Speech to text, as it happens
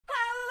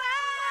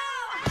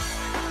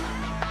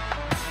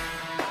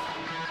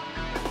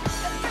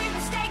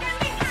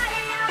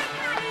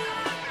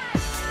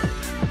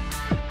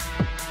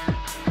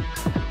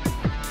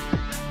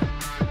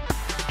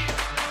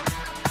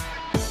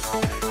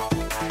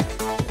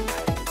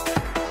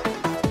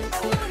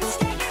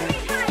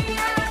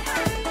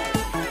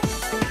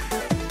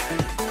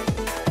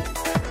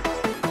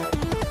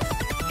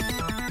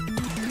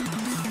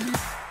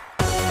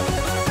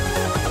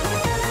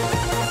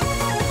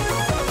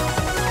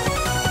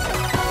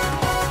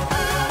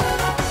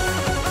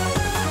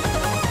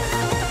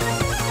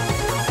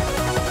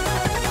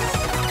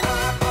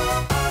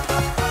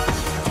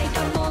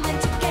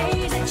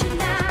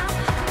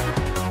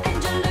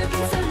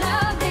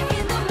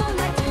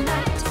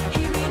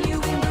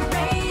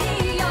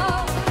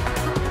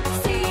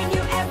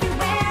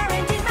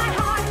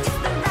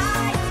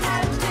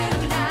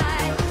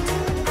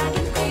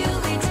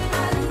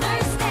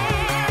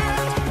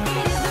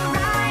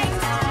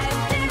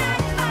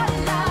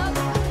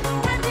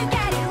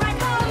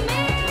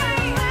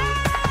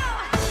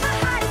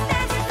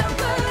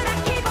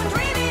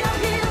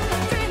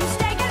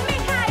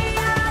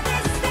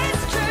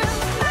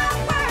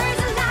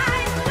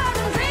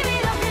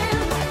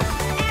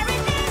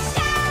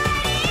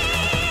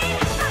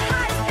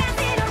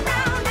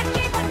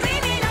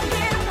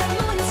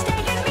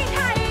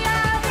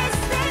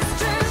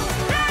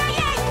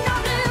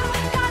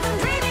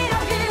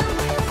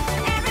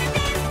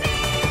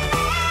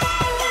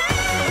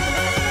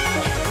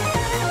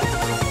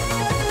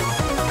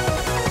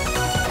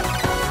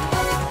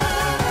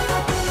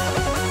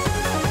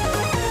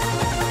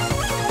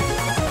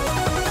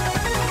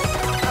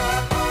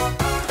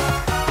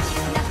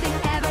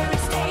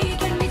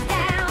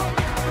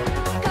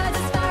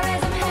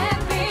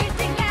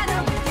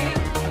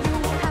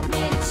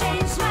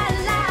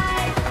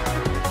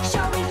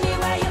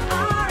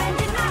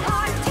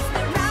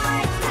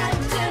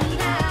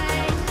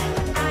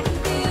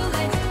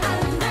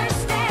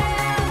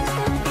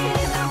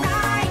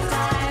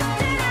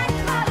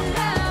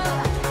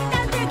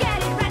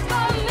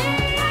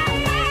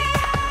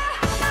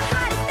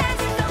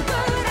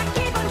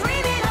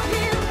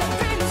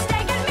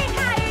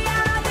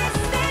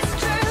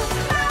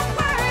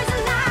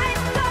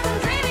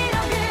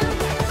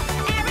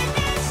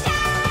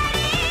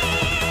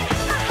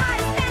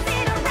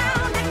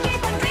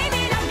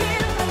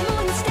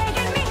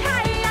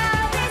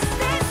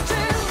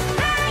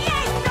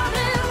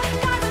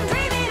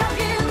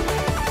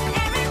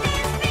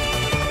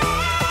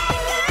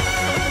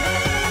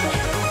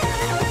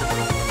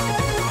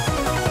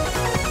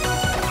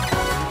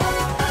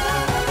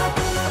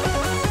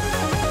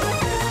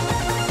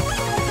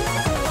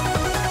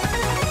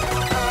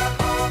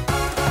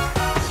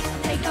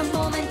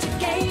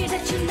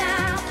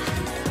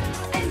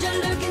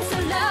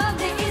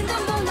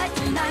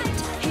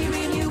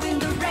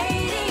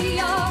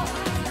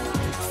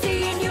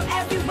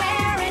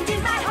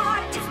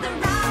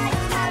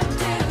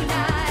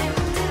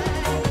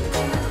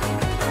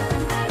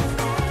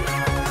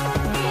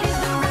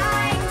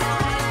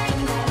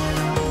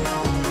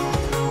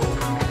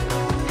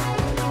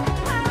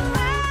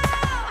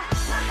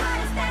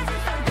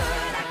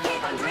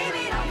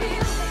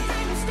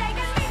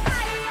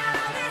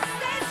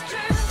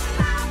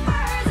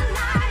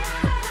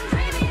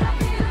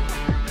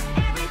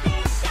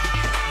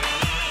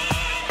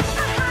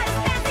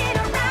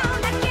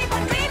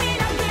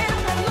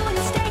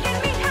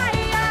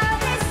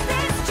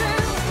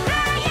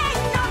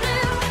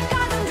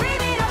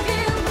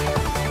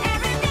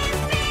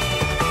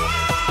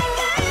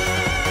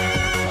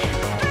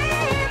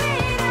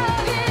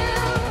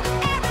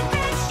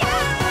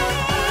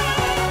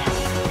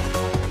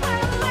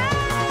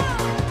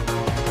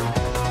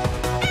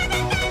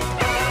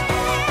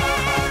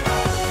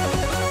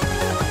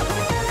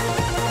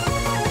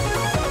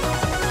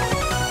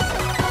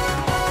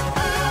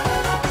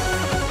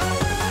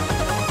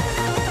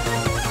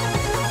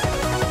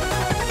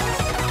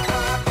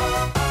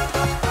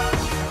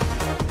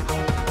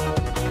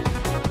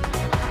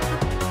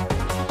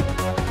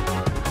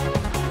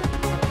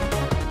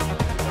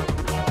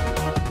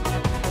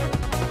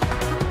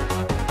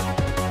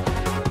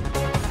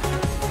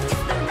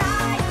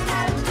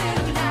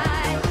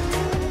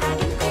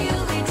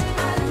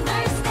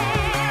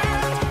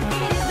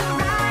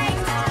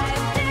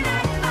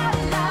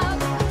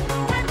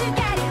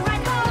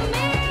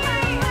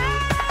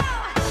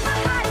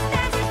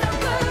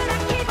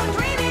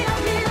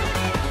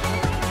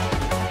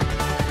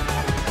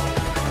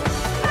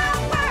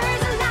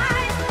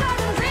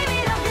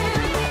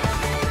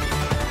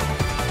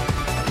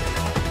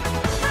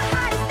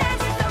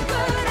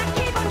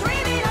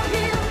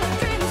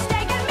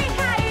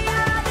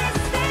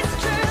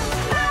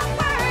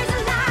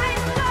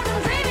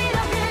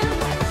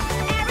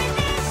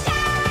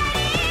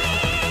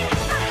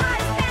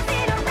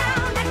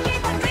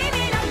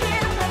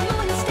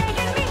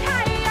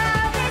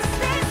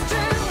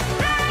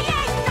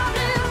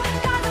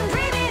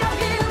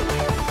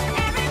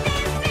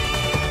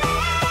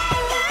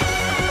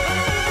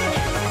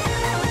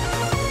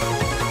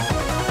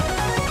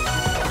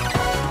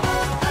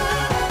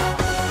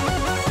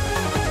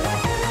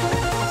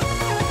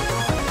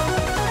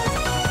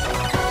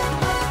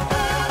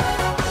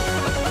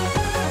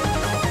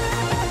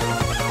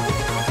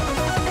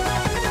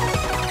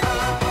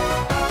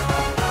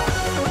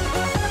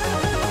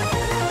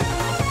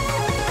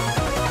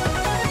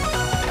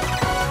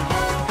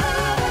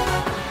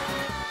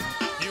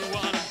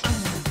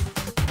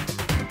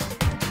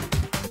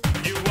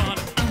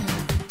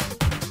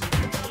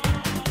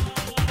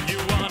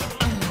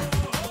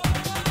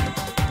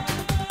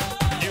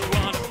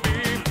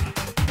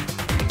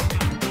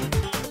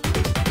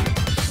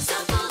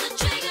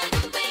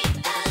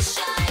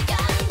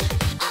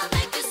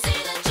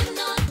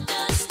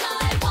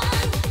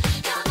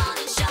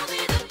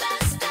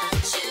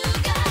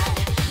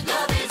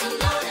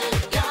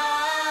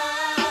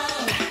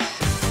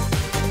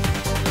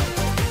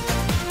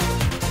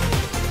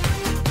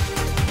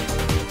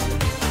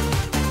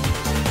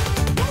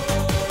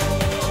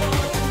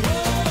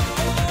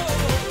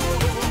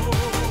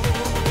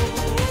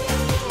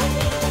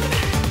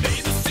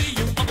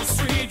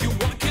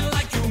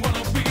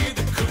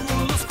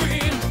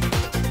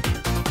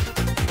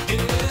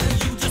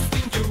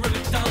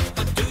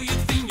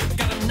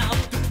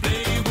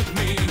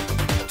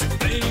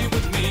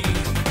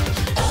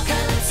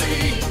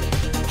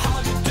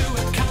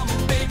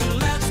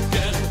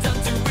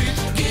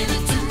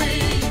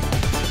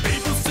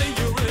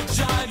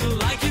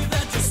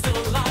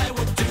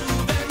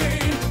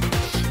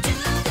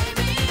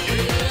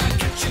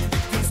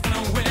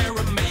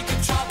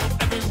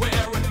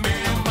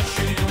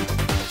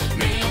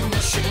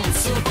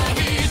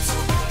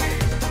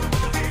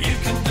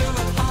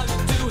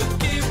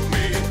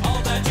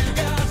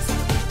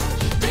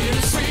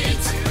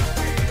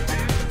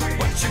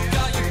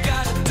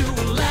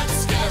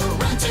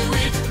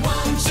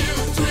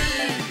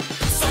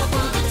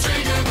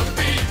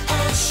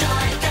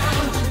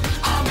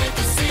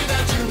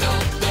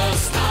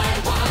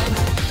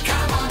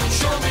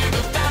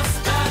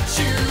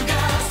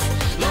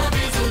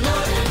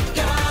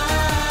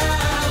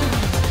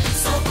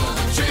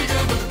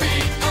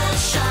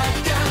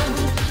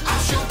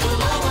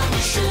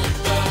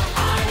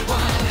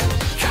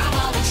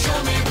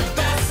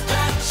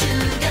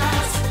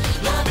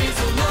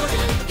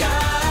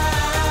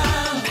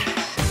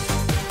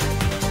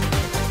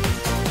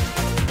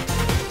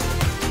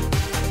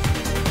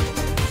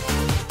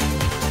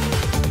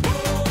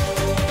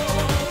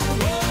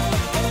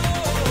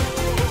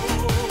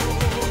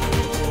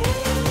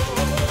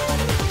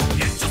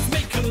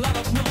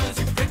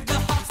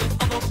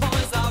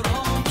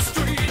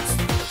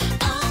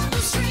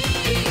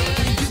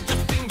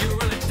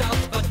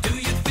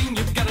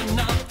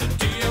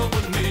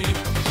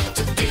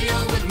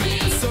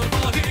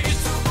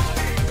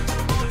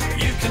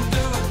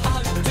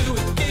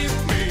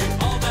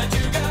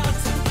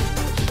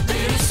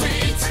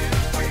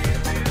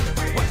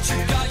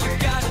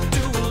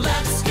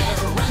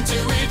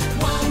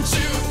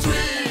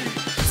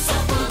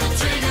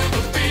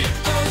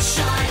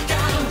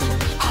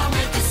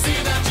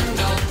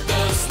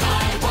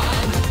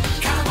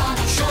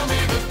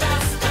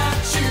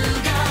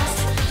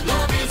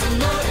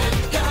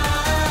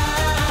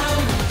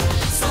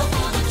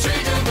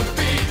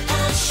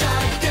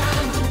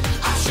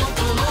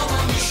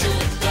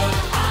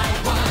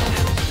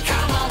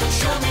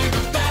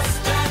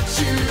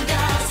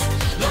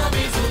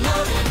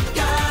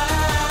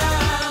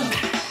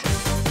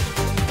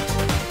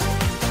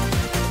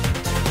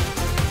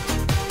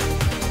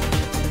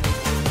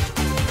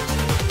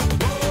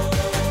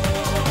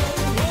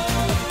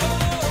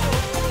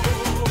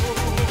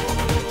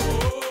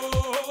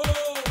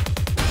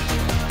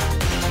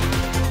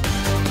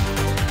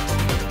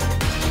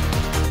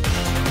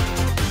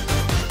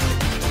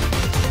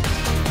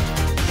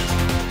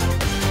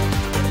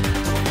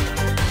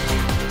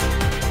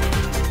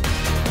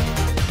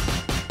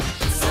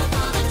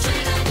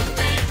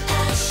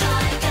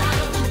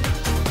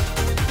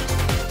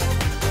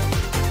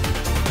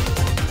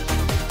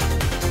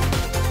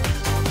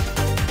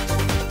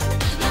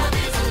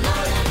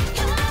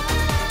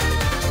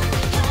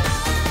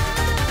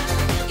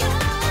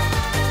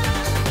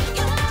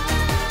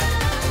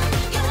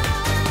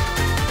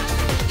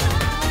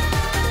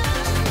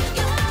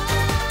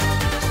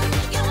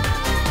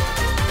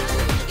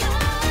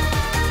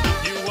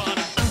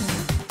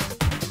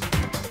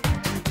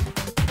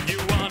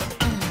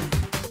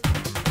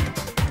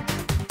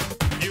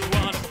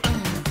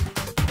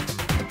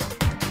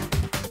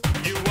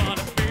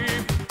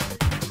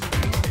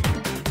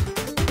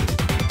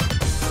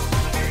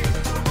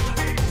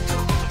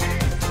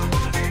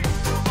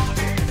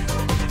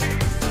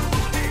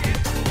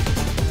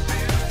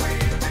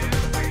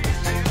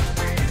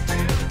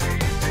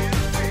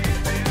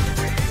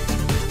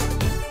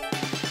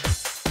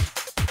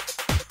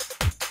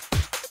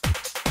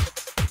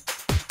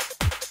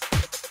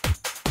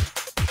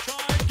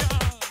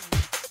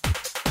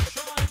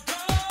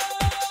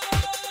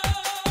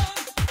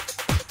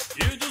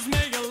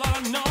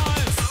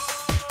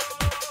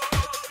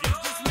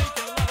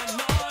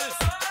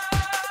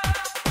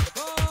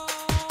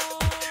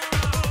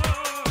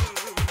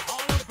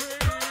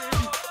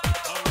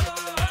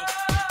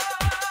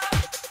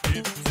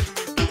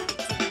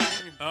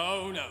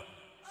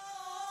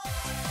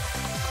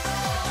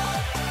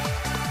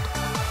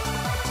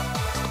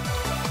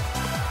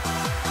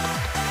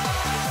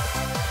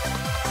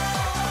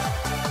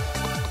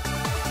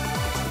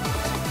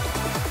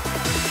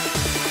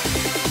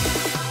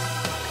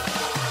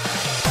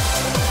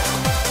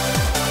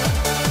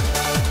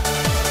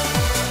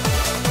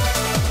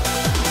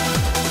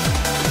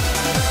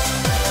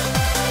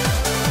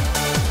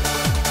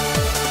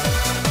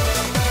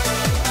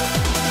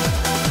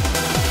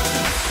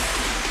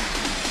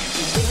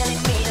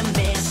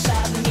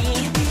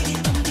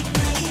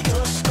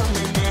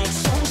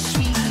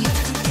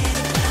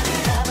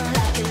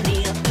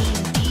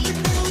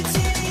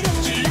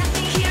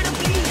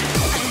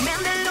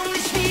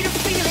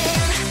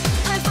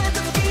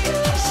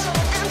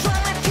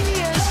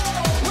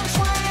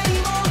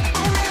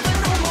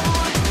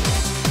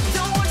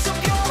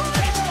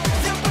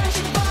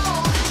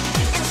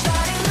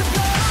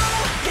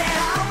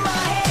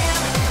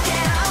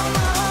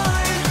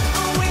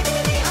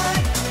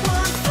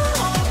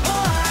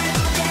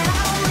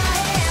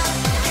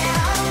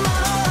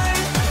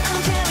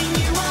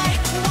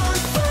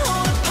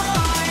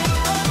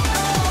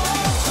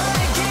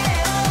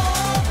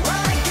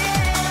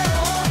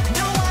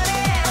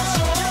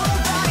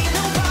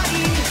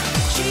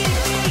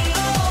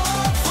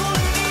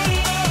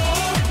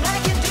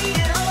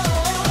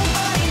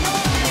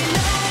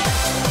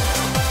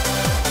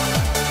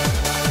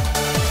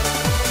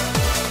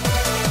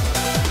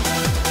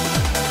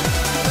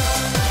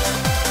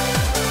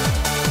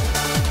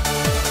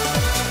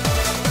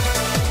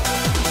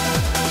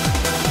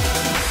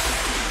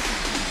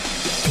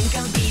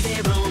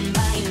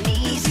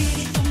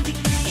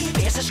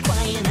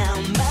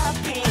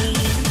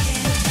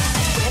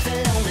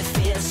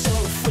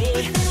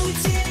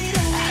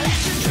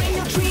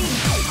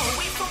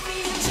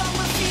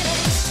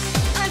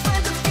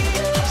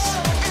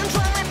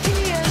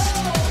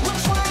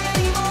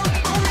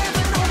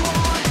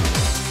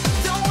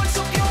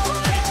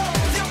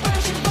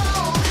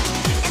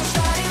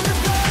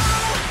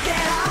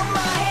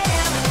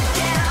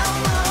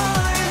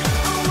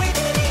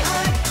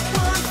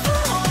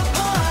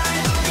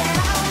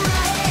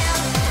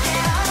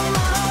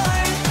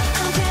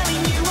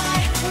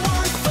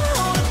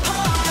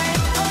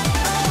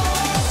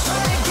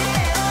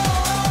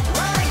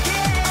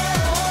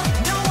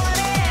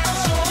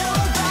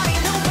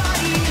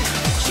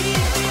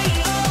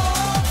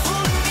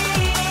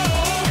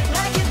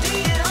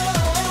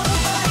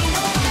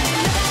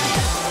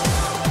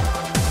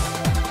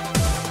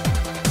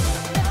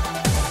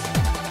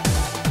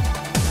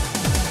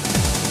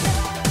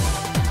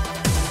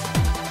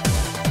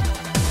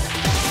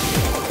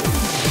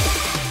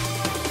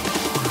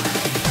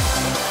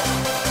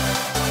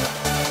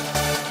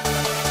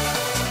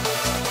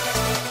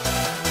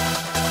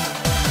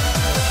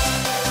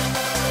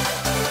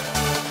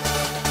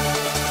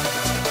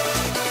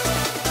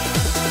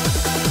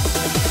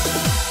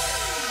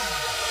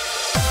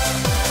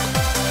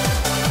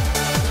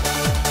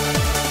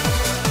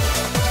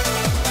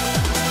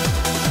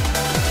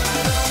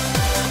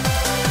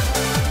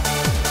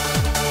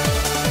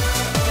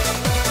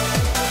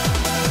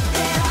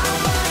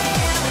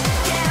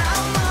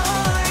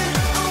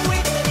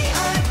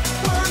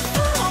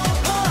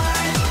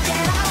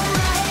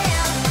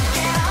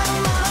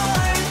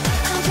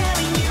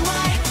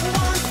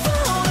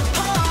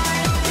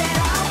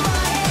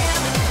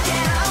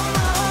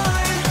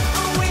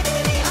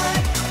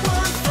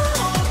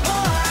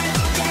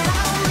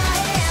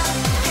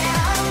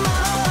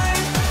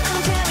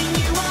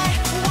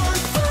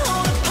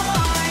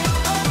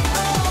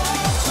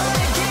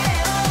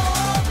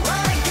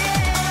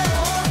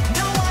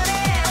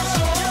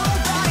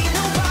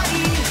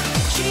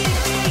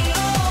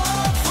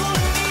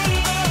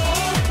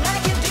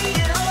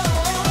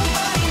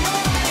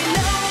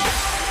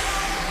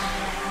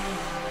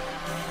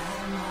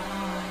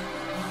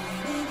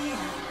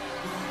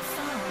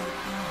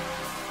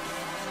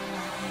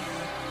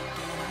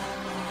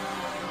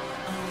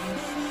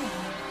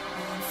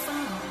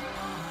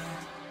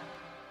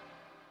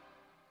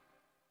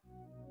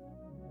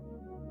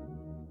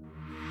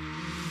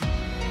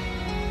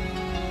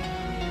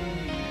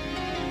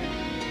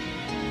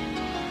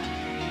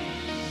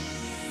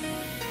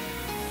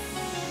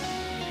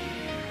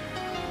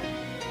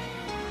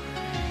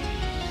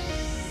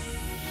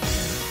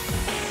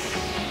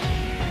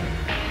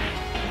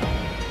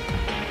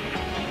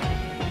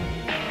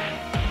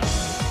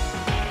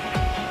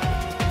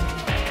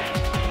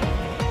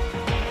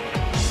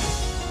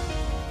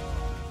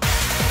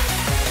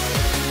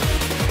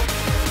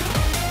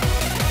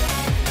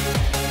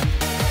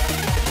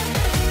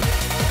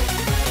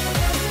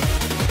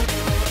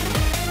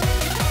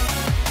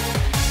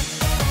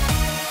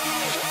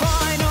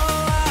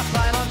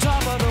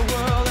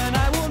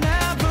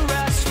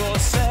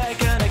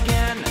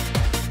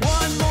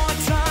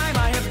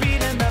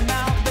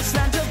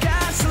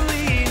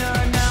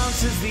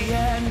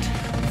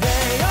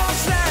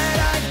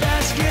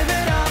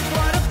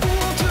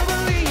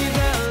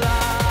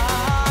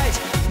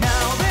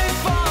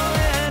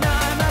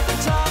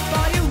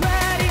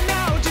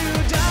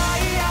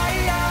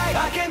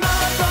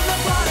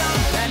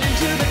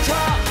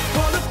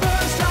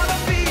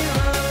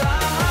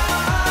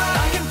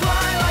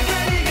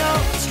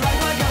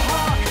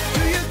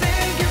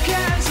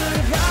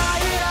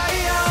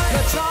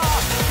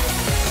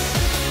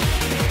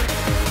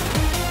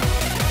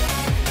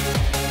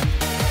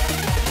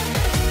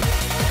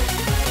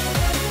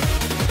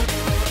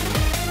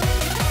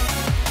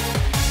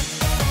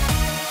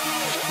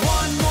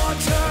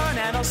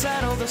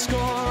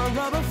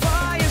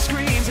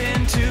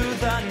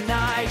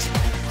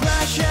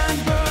crash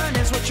and burn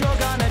is what you're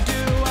gonna do.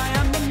 I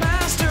am the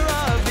master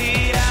of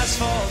the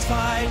asphalt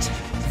fight.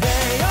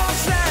 They all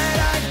said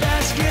I'd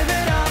best give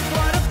it up.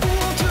 What a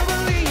fool to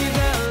believe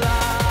their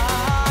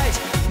lies.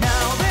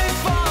 Now they've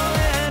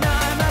fallen,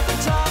 I'm at the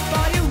top.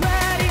 Are you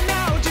ready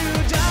now to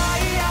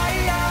die?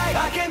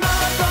 I came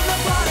out from the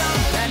bottom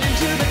and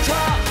into the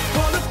top.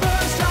 For the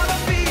first time I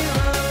feel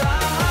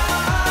alive.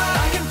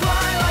 I can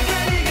fly like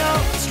an eagle,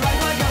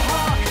 strike like a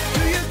hawk.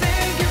 Do you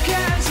think you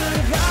can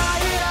survive?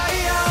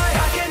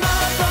 I came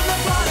out from the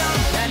bottom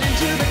and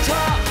into the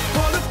top.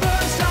 For the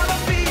first time I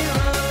feel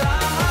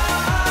alive.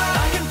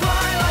 I can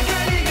fly like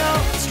an eagle,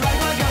 strike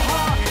like a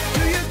hawk.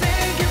 Do you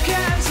think you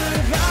can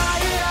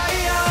survive?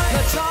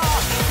 Let's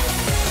talk.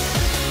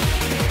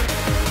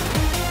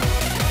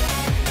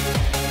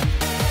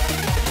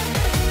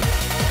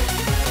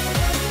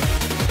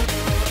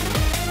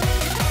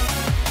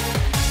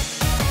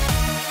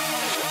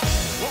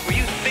 What were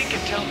you thinking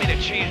telling me to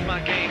change my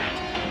game?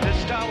 This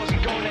style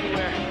wasn't going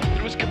anywhere.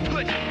 It was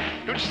kaput.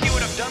 Don't you see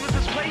what I've done with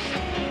this place?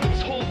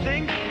 This whole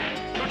thing?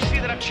 Don't you see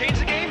that I've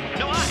changed the game?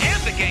 No, I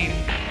am the game.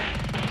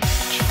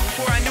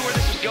 Before I knew where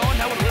this was going,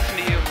 I would have listened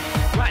to you.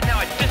 Right now,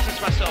 I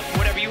distance myself from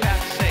whatever you have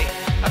to say.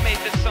 I made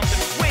this something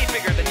way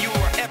bigger than you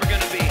were ever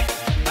gonna be.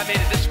 I made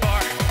it this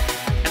far,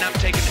 and I'm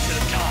taking it to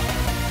the top.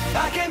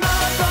 I came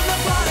out from the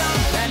bottom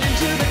and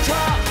into the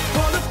top.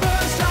 For the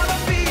first time I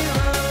feel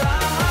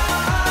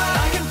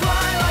alive. I can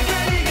fly like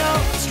an eagle,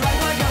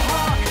 strike like a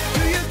hawk.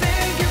 Do you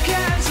think you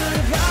can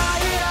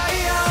survive?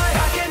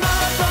 I came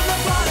out from the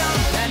bottom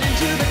and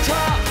into the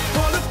top.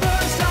 For the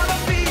first time I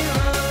feel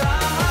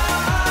alive.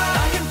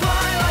 I can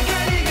fly like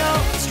an eagle,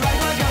 strike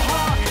like a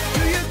hawk.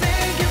 Do you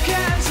think you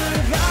can survive?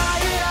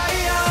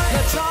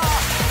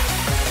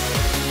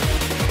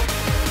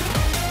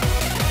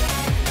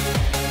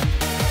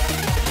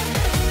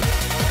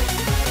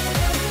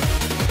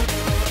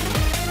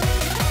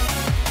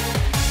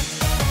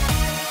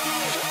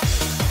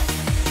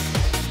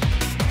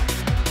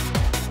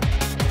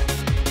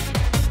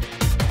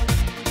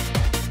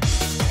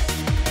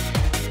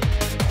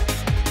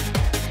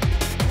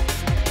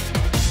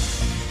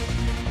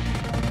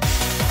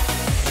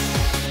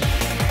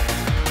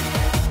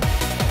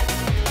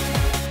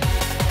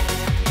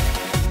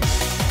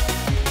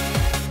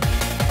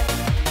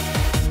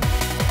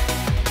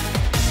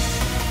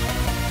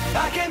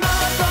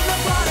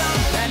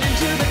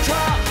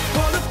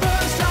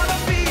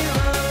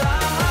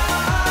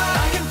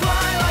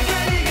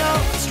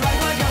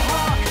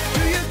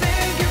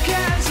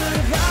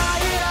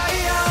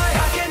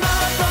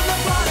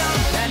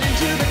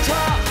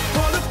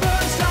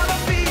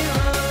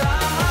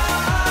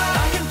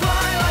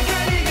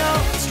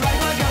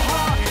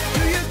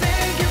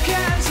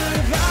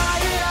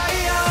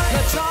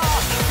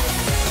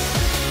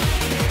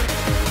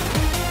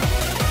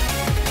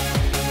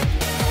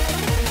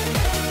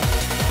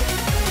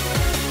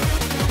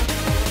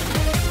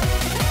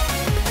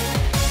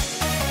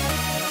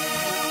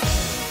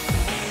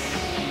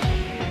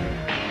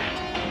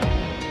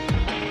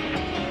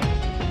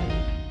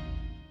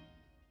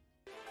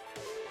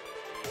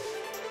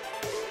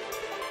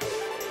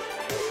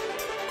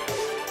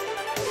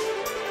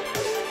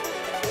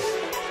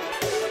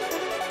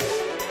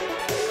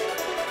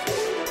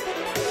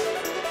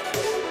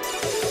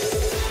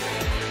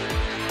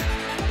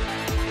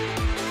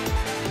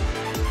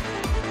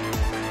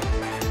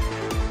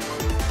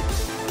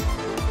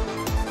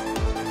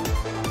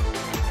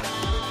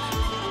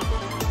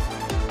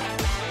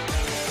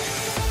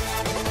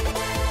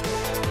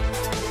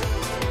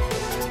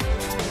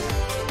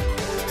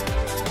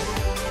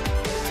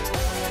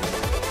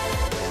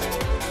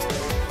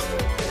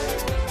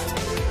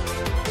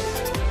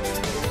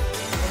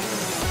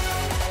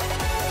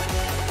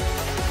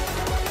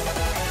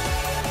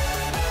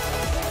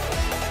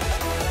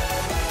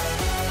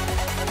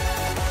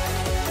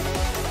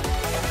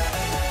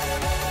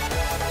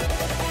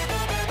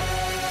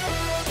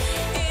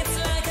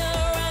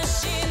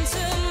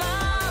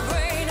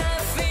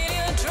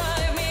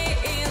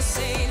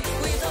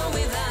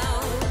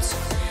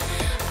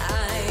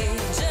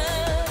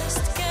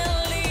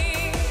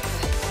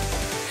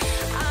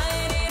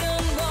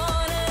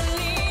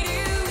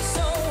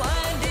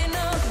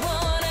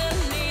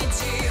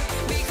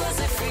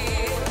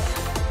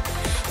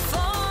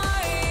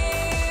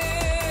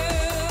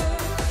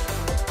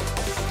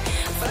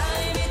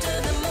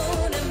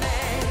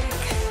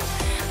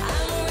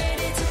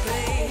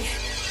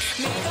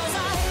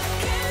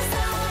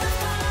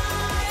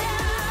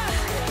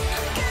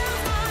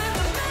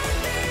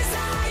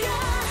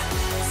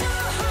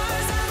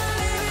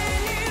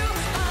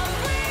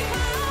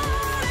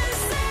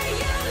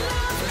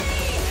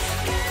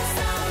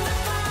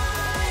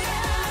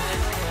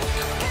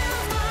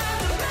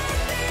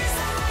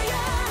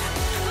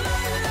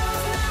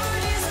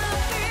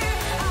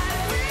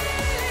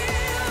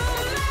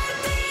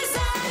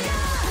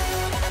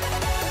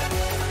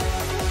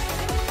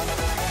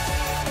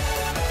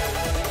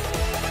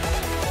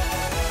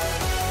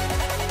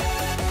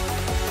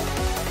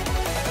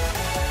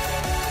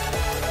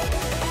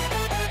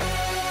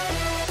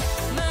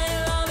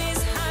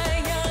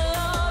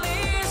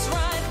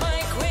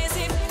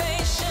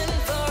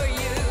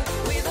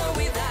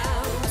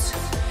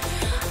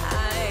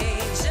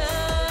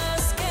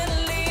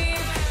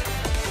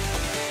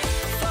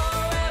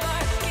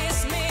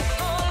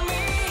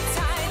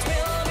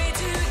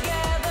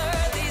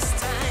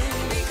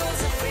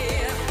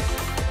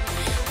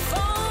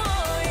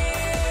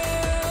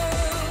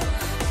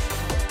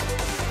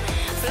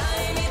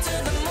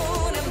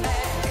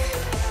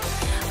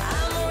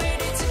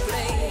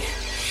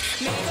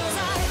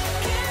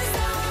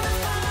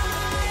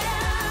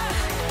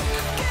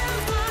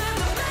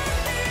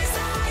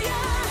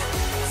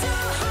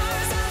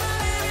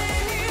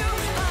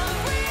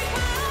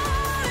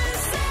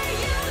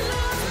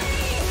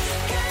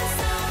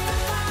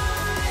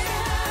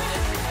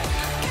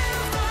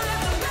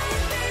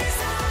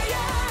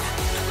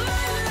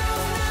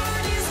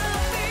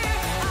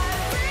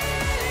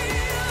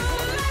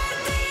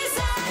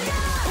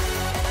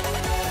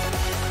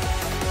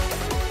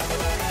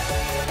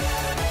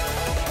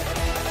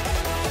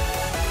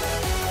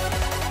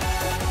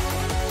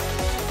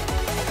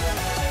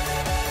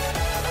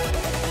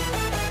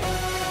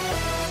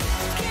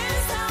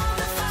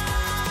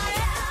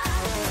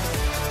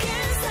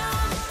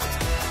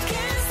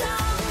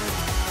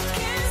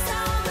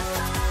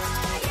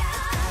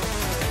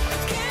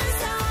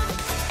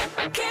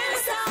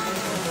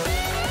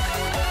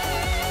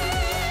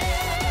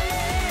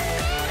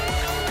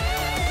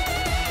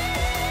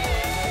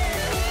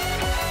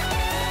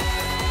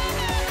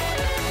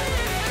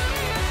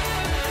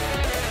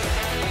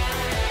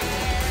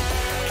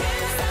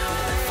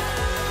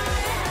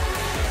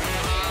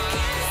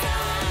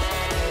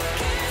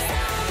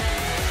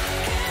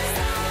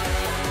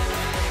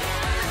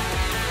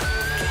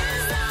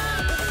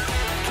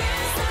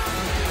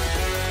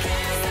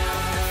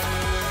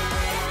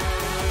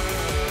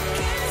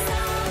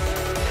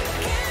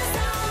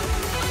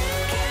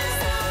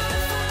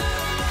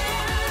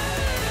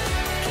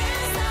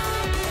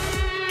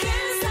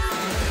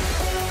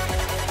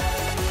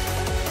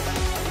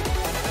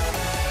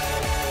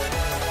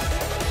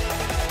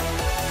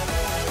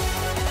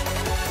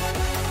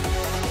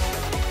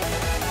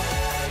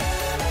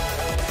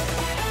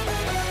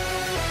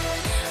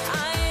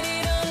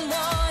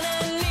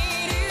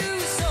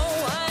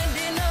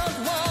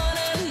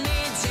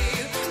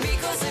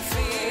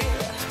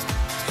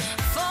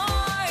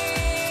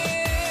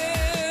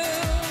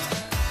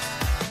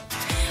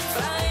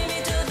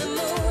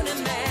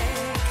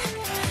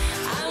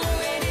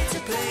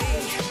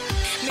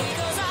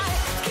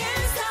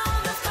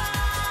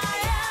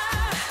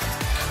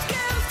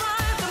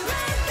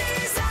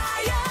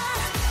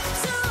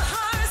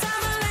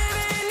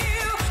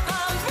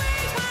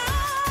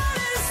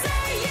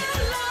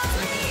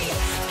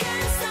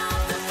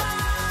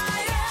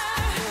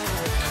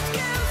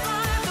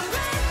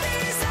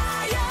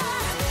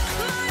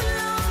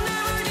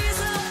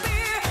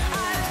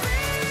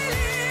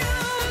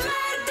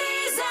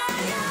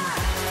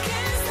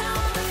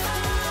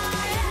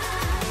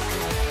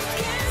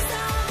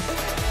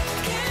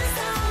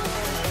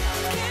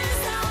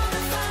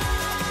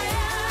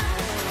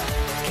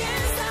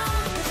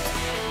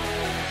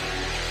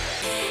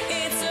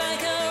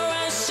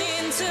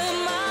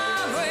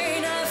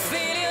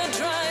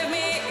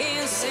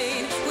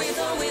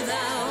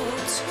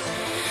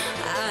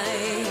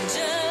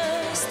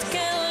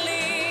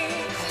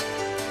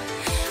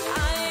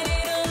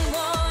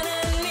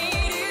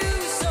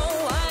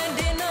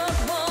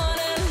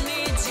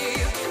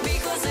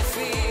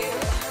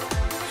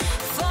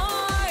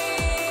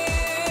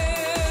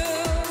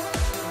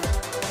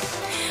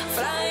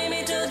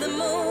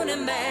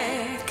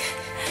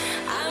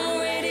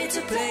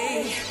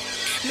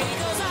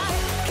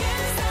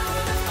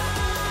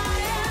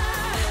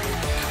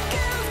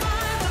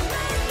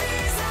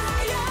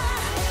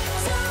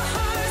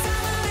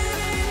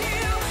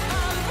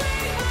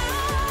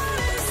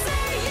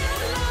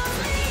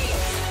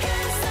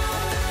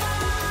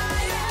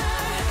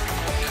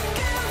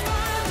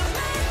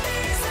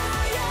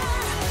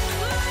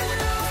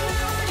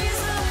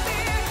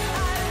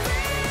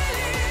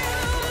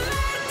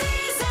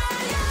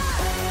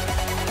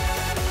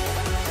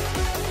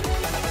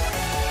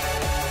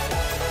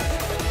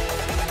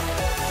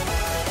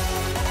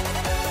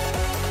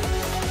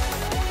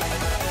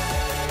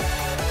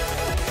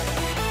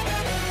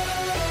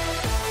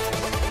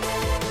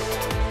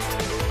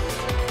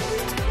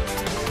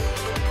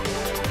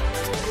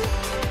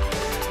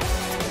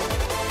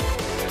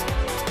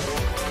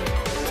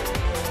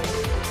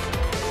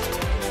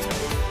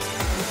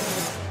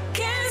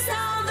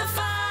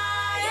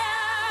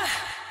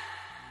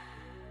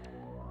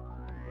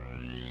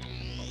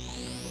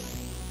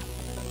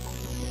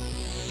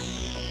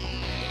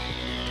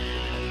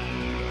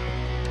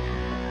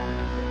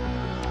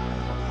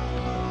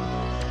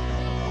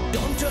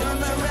 don't turn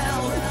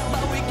around,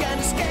 but we can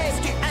escape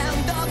the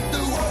end of the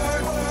world.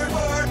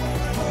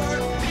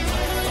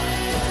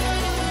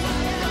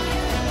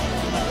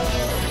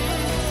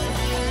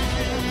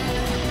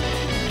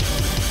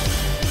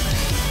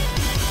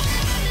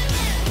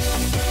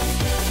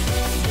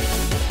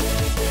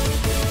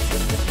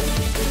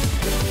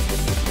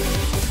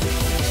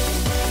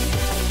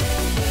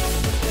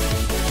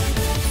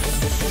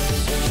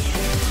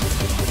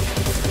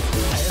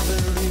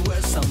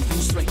 Everywhere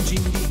something strange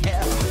in the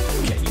air.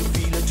 Can you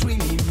feel a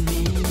dream in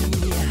me?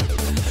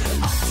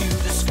 Up to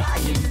the sky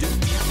in the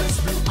deepest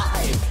blue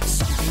eye.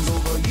 Something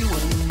over you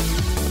and me.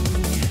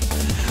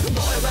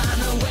 Boy,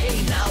 run away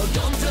now,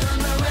 don't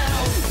turn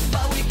around,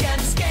 but we can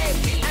escape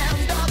the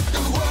end of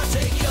the world.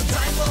 Take your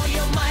time for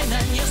your mind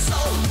and your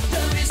soul.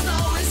 There is no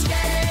escape.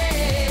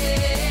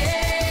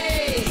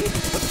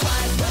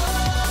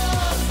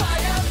 Fireball,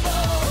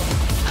 fireball,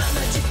 a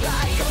magic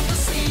light on the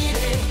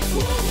city.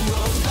 Whoa,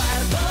 whoa,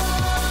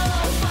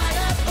 fireball,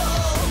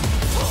 fireball,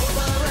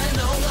 over and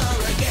over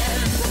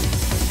again.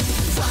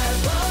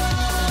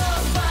 Fireball,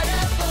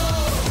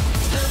 fireball,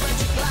 the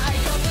magic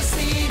light of the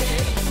city.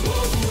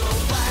 Whoa, whoa,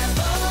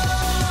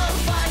 fireball,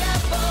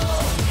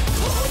 fireball,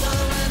 over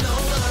and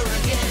over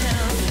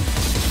again.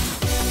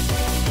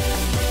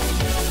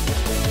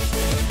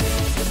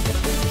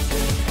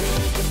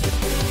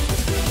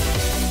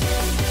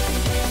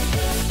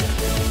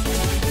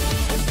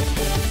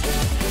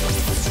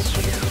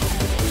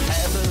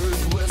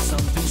 Everywhere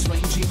something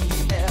strange in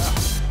the air.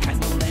 Kind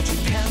of magic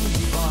can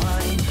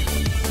divine.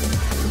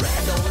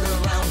 Red all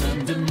around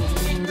and the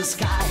moon in the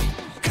sky.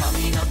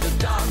 Coming up the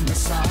darkness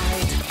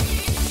side.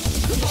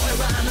 Boy,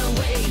 run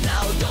away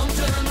now, don't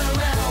turn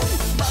around,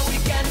 but we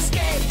can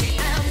escape the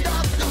end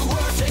of the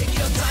world. Take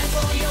your time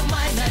for your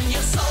mind and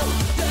your soul.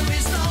 There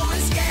is no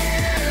escape.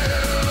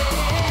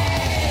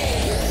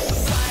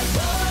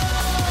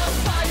 Fireball,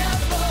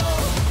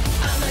 fireball,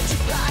 a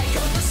magic light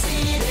on the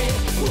city.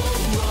 Whoa,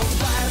 whoa,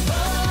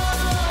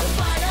 fireball,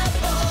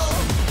 fireball,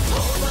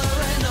 over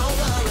and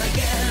over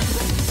again.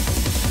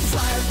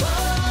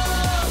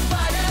 Fireball,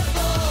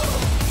 fireball,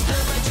 the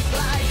magic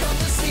light on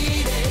the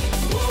city.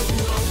 Whoa,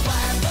 whoa,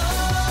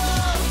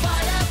 fireball,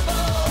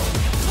 fireball,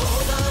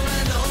 over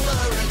and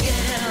over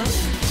again.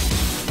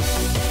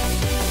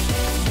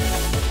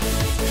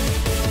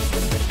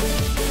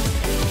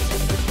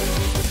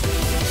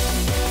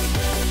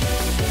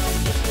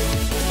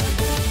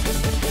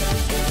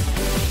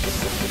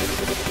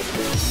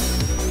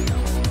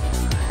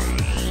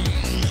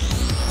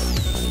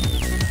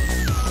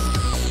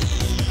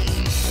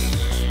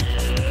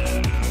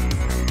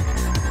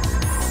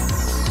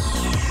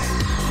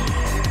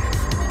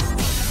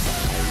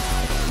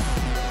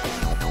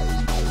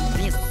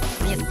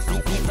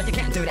 But you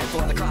can't do that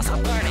for the cross,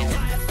 I'll burn it.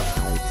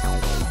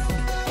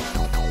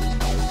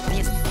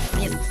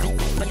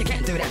 But you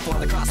can't do that for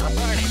the cross, I'll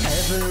burn it.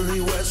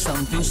 Everywhere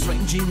something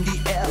strange in the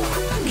air.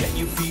 Can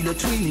you feel a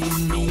thrill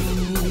in me?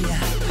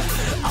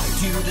 Up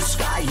to the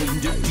sky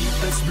in the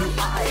deepest blue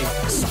eye.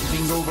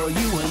 Something over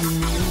you and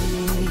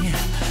me.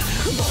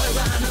 Boy,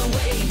 run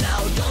away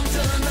now, don't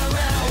turn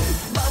around,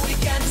 but we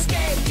can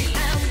escape the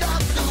end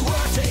of the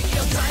world. Take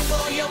your time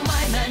for your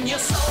mind and your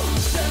soul.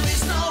 There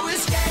is no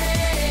escape.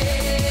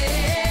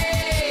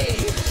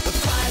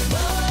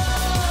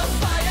 Fireball,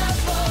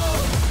 fireball,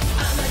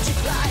 a magic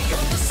light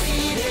on the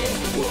city.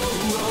 Whoa,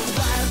 whoa,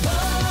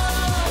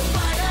 fireball,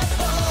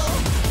 fireball,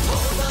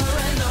 over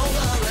and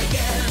over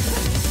again.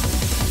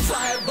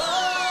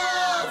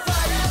 Fireball,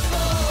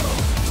 fireball,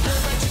 the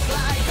magic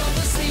light on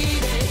the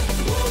city.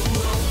 Whoa,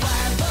 whoa,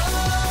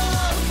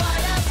 fireball,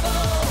 fireball.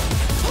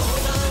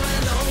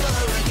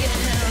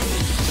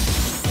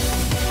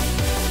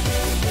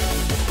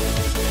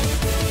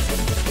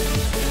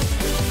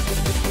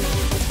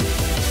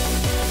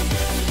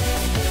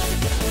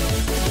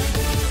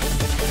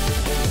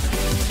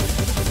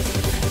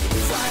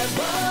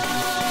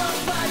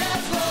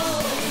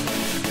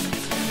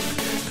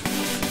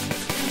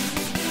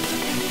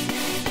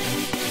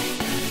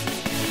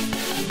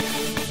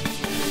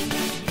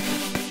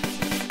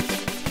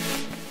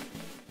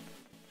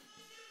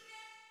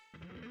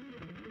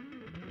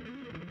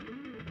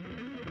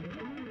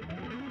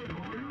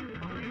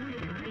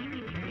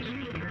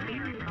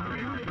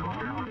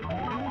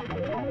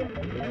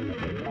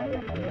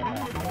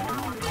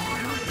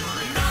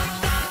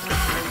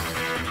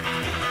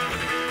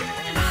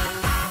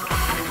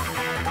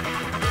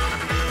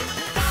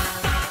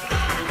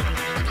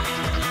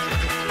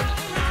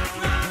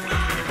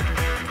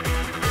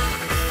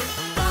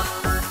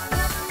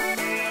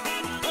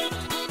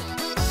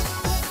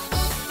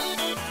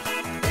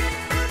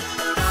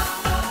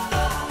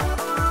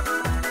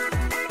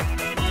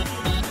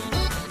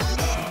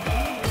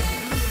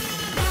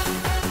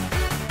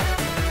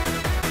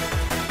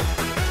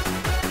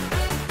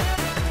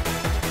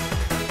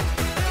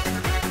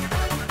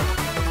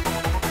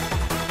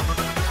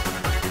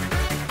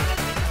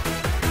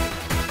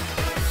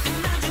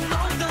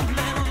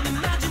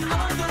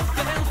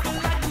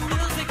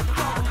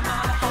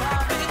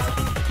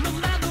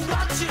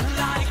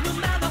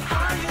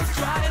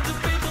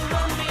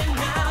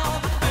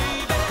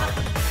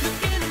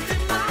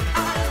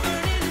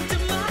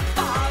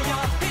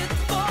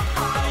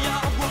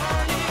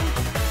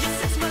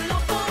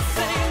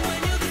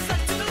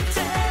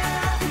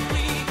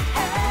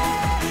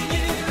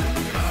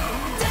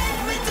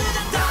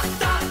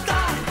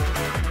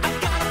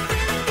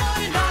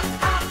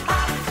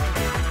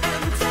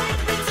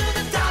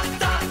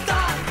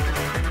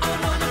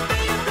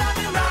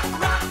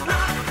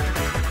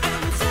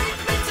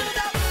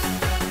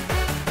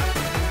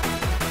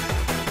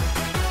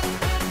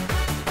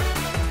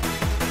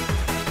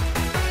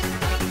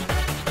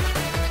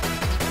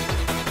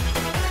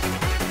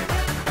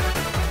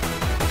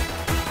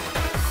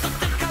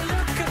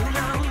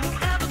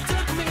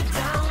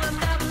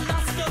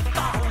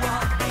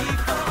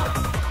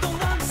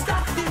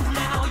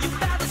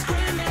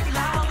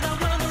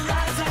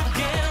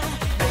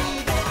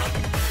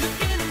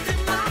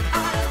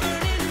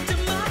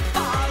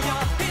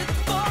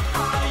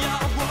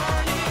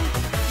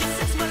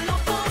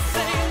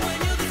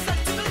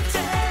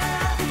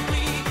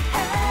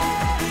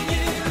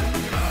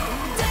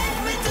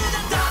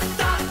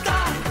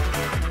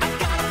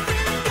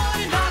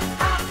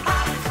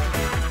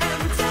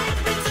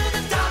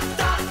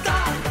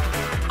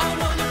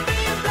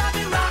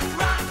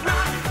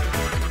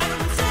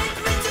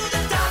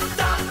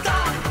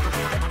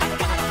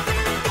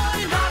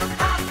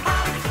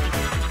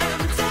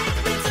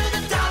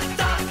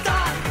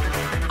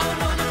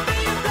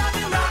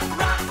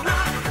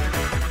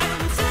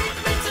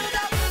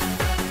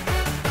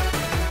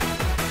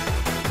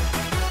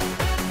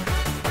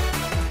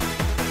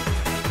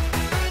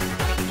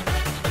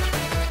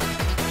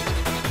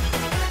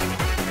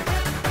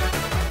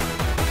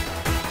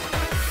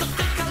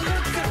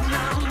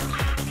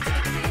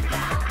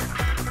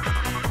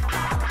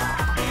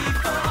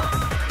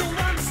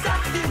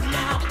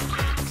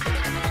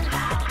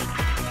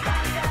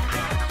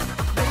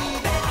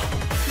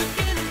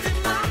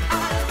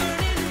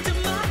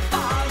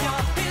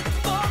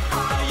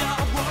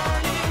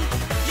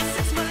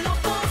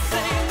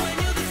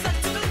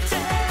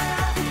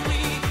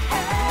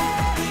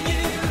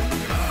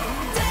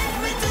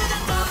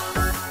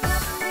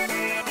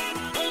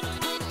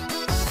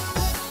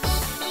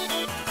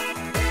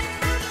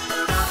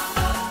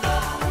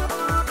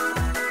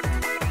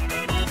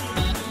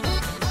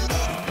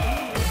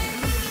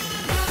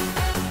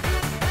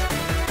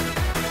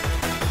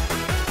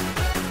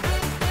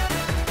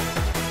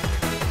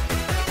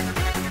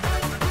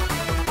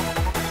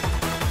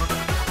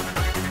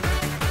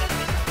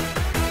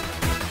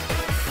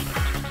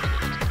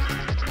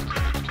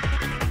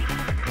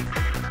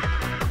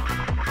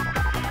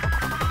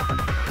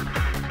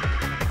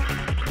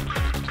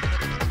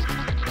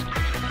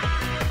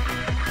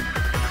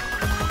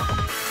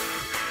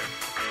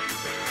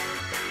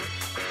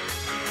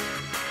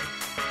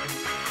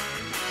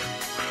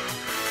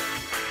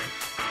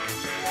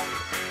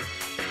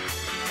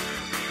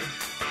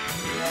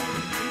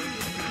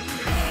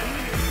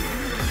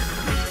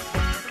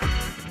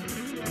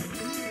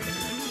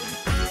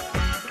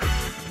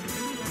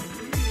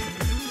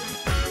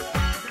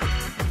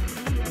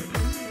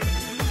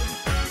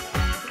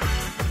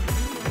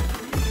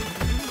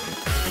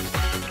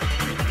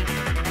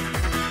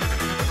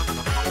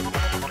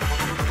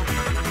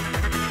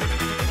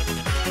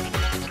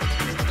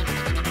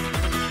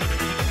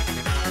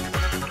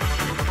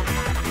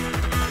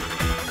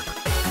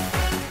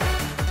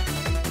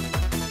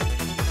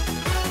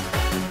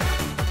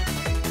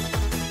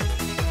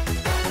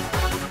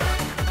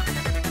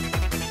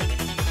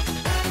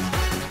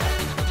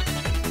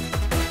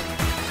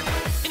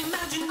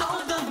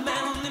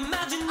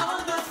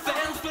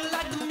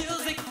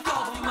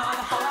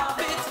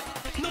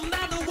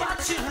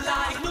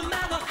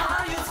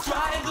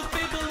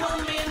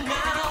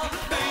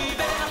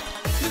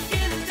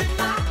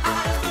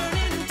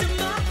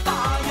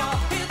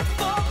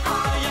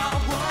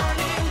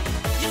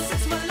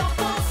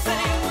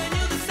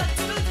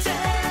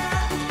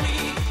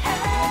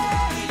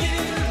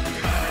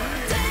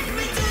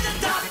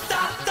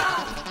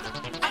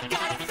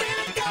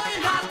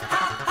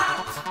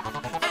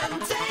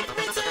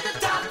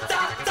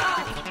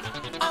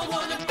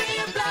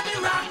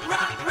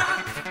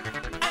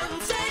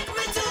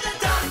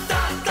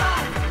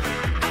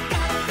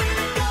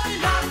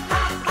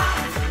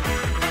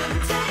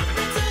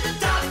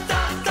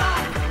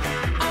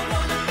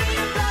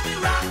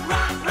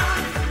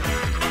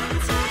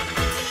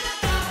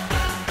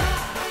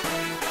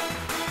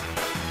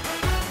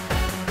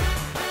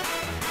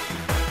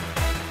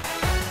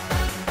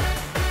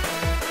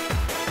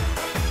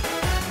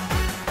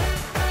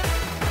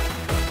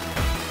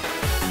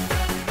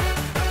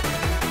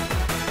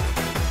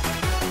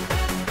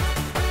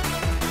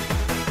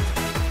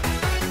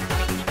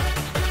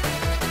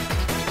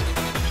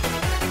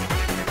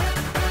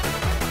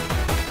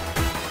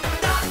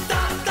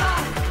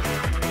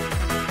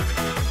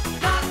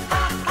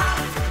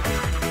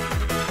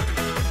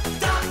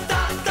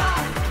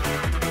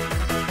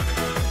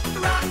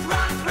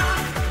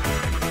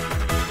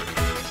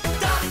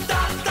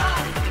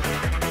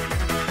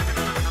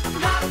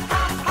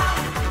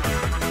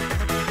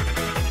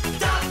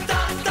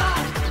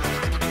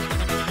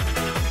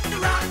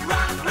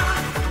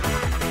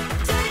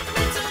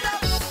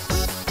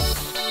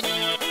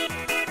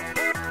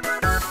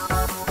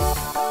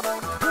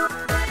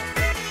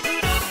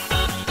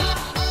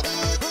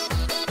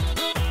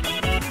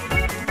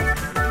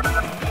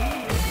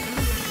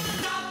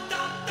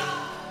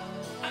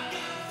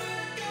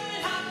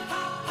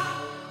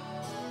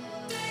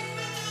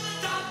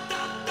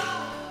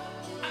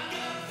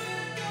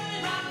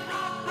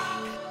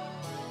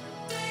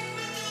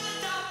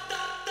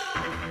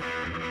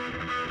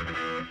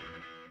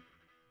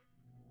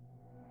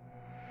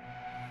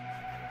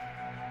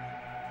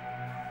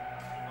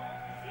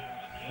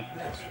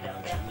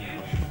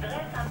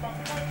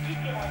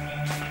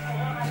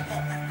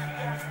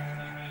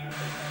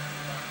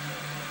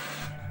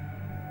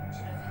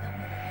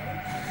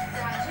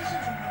 دعا جيش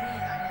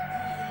الجمهورية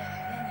الأيرلندي إلى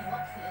إعلان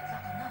وقف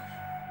إطلاق النار.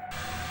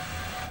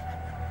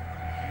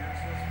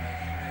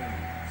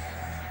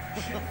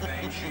 Sinn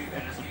Féin chief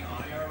asking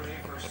IRA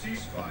for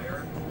ceasefire.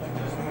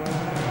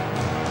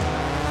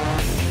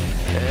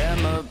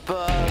 Emma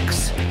bugs,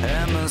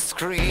 Emma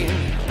scream,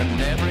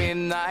 and every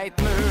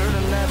nightmare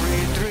and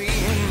every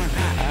dream,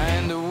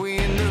 and the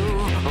window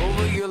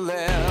over your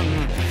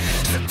land.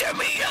 So turn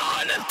me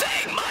on and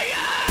take my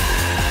hand.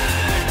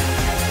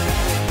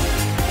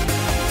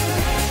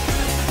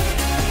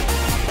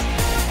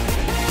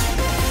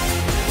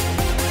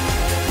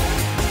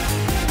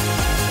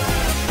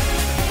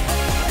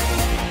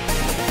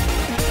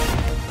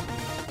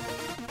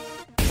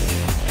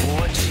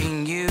 Watching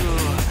you,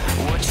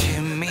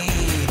 watching me.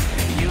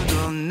 You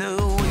don't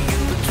know you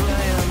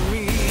betrayed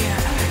me.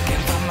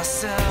 Can't find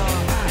myself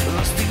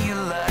lost in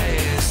your love.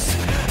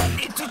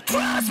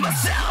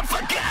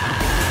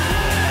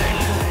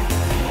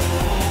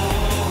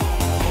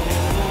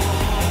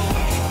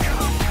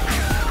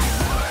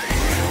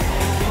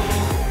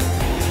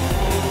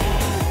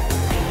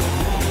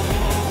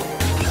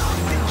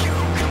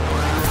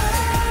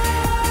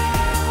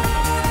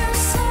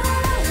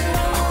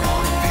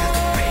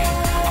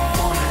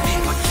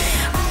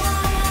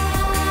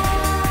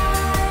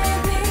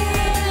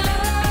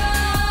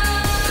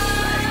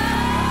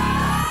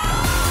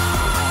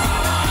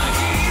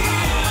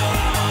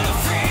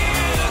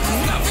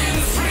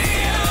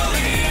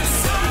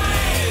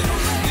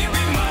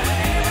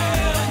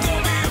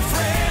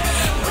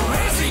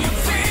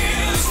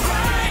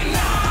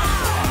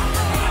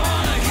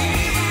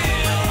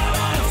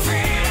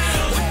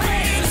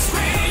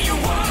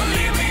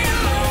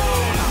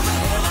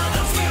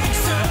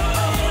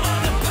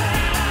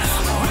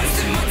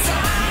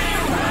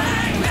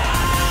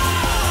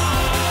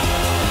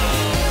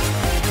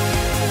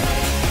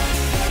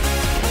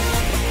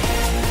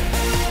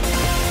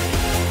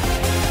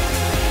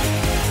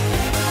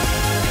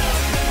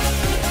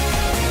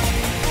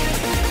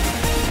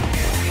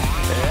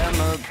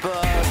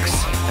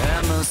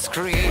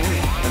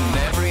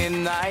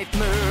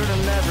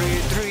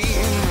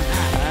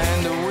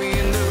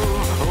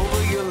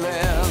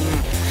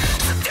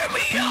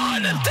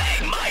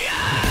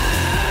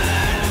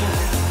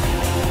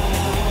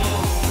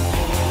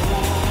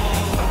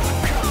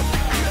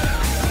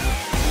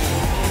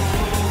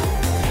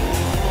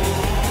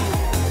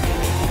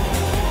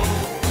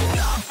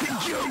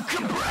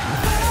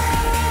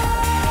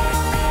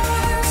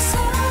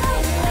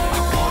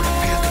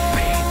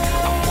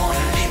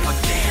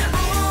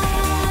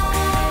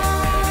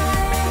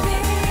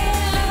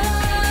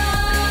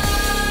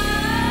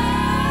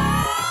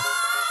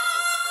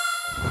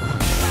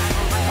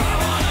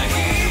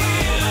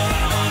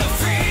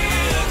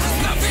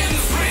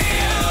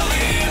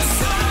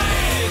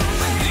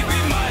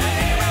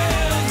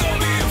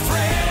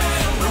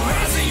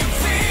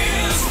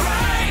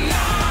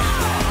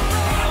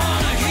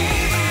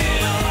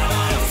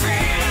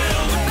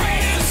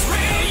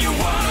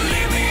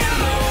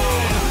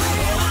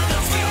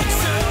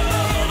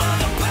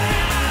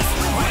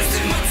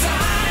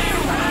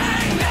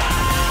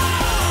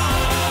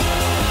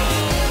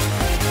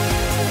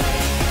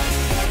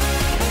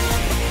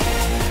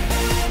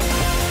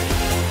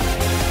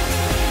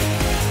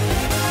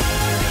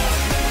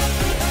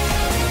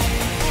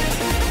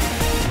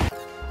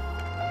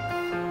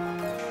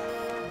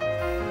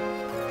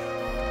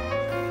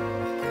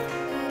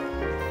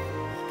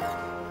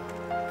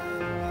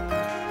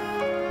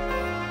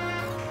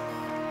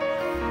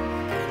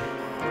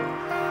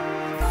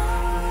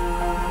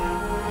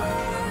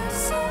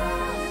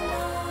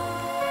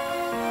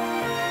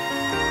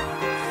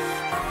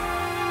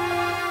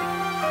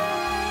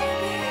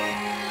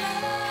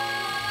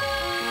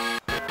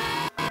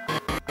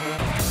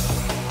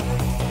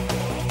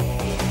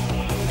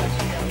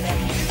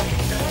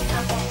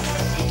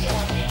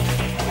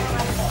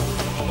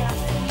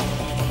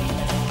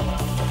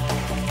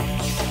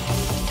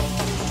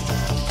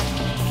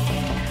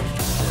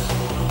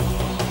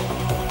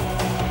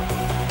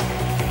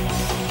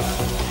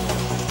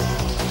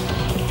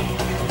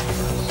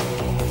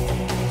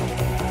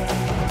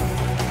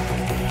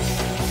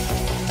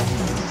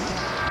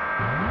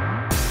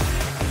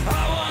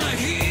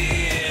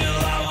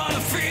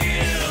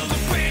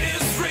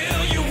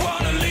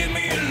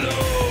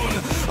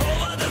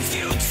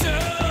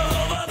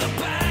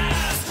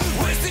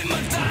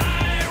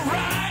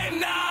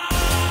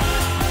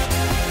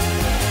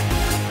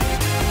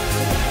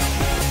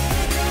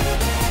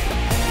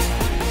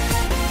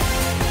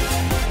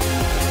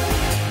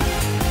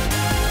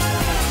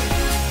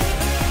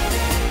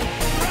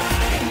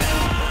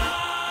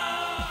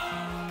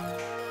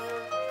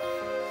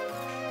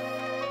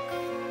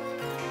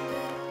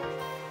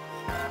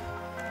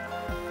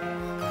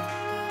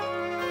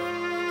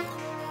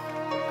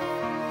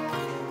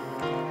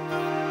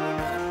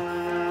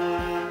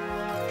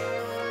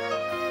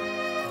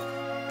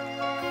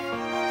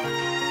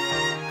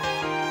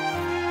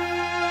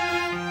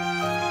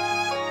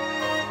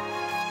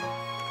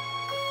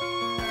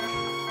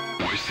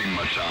 wasting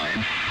my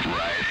time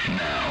right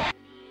now.